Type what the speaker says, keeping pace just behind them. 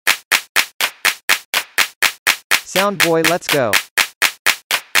Sound boy, let's go.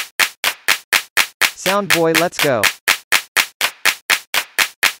 Sound boy, let's go.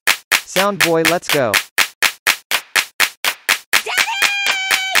 Sound boy, let's go.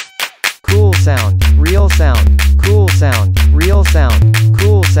 Cool sound, real sound, cool sound, real sound,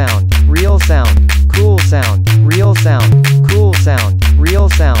 cool sound, real sound, cool sound, real sound, cool sound, real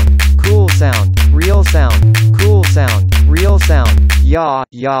sound, cool sound, real sound, cool sound, real sound, ya,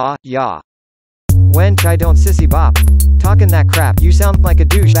 ya, ya. Wench, I don't sissy bop. Talkin' that crap, you sound like a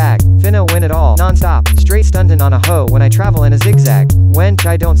douchebag. Finna win it all, non-stop. Straight stuntin' on a hoe when I travel in a zigzag. Wench,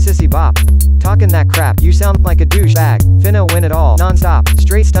 I don't sissy bop. Talkin' that crap, you sound like a douchebag. Finna win it all, non-stop.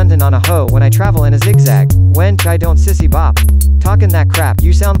 Straight stuntin' on a hoe when I travel in a zigzag. Wench, I don't sissy bop. Talkin' that crap,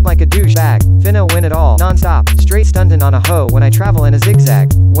 you sound like a douchebag. Finna win it all, non-stop. Straight stuntin' on a hoe when I travel in a zigzag.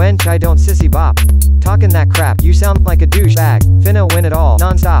 Wench, I don't sissy bop. Talkin' that crap, you sound like a douchebag. Finna win it all,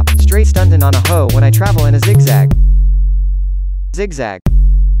 non-stop. Straight stuntin' on a hoe when I travel in a zigzag. Zigzag.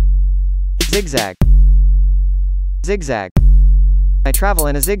 Zigzag. Zigzag. I travel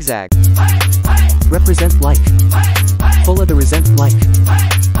in a zigzag. Represent like. Full of the resent like.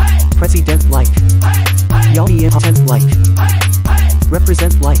 President like. Y'all be intent like.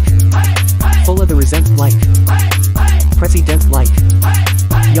 Represent like. Full of the resent like. President like.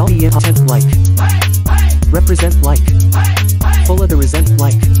 Y'all be intent like. Represent like. Full of the resent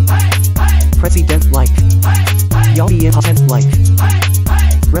like. President like. Y'all be intent like.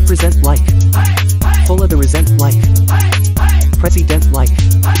 Represent like. Full of the resent like. President like.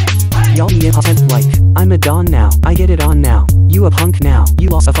 Y'all be intent like. I'm a don now, I get it on now. You a punk now, you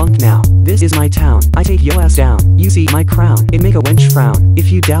lost a funk now. This is my town, I take yo ass down. You see my crown, it make a wench frown.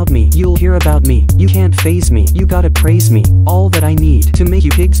 If you doubt me, you'll hear about me. You can't phase me, you gotta praise me. All that I need to make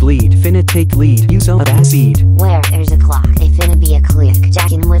you pigs bleed. Finna take lead, you sow a bad seed. Where there's a clock, they finna be a click.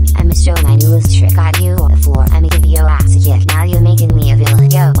 Jack and whip, I'm showing my newest trick. Got you on the floor, I'ma give your ass a kick. Now you're making me a villain,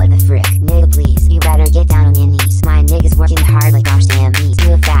 yo, what the frick? Nigga please, you better get down on your knees. My niggas working hard like gosh damn bees.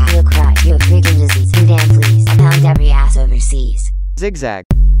 You a fat, you a crud, you a freaking disease. You damn please, I pound every ass overseas. Zigzag.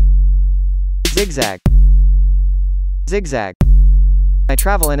 Zigzag. Zigzag. I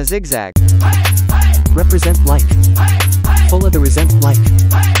travel in a zigzag. Represent like. Full of the resent like.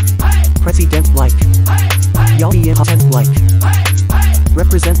 President like. Y'all be intent like.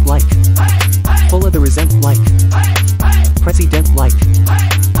 Represent like. Full of the resent like. President like.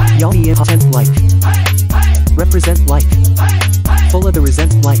 Y'all be intent like. Represent like. Full of the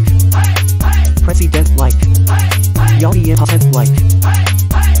resent like. President like. Y'all be intent like.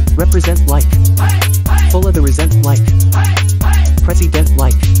 Represent like. Full of the resent like. President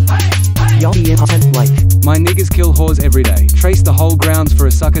like. Y'all be intent like. My niggas kill whores every day. Trace the whole grounds for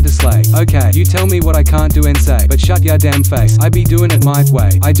a sucker to slay. Okay, you tell me what I can't do and say, but shut your damn face. I be doing it my way.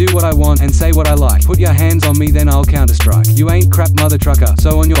 I do what I want and say what I like. Put your hands on me, then I'll counter strike. You ain't crap mother trucker,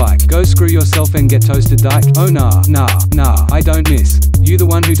 so on your bike. Go screw yourself and get toasted dyke. Oh nah, I don't miss. You the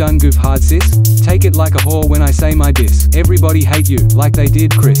one who done goof hard sis? Take it like a whore when I say my diss. Everybody hate you, like they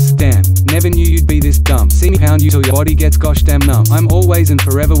did Chris. Damn, never knew you'd be this dumb. See me pound you till your body gets gosh damn numb. I'm always and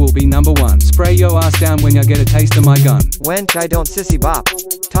forever will be number one. Spray your ass down when you get a taste of my gun. Wench, I don't sissy bop.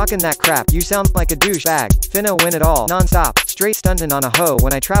 Talkin' that crap, you sound like a douchebag. Finna win it all, non-stop. Straight stuntin' on a hoe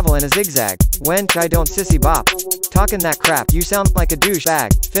when I travel in a zigzag. Wench, I don't sissy bop. Talkin' that crap, you sound like a douchebag.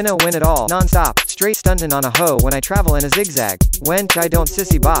 Finna win it all, non-stop. Straight stuntin' on a hoe when I travel in a zigzag. Wench, I don't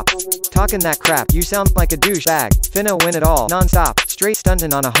sissy bop. Talkin' that crap, you sound like a douchebag. Finna win it all, non-stop. Straight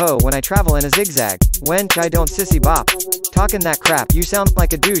stuntin' on a hoe when I travel in a zigzag. Wench, I don't sissy bop. Talkin' that crap, you sound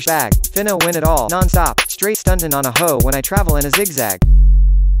like a douchebag. Finna win it all, non-stop. Straight stuntin' on a hoe when I travel in a zigzag.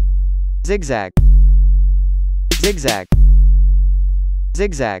 Zigzag. Zigzag.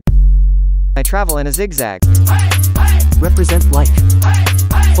 Zigzag. I travel in a zigzag. Represent like.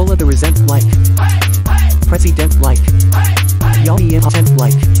 Full of the resent like. President like. Y'all be intent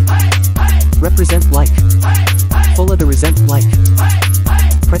like. Represent like. Full of the resent like.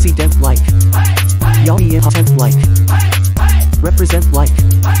 President like. Y'all be intent like. Represent like.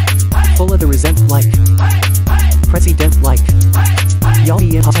 Full of the resent like. President like. Y'all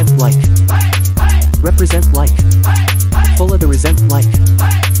be intent like. Represent like. Full of the resent like.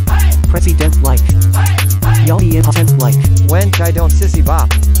 President like. Y'all be intent like. Wench, I don't sissy bop.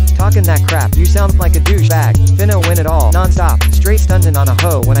 Talkin' that crap, you sound like a douchebag. Finna win it all, non-stop. Straight stuntin' on a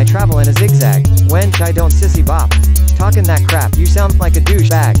hoe when I travel in a zigzag. Wench, I don't sissy bop. Talkin' that crap, you sound like a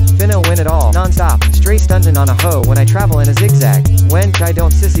douchebag. Finna win it all, non-stop. Straight stuntin' on a hoe when I travel in a zigzag. Wench, I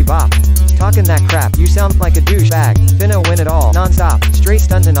don't sissy bop. Talkin' that crap, you sound like a douchebag. Finna win it all, non-stop. Straight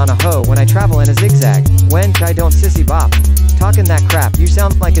stuntin' on a hoe when I travel in a zigzag. Wench, I don't sissy bop. talking that crap, you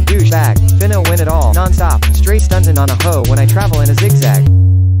sound like a douchebag. Finna win it all, non-stop, straight stuntin' on a hoe when I travel in a ZigZag.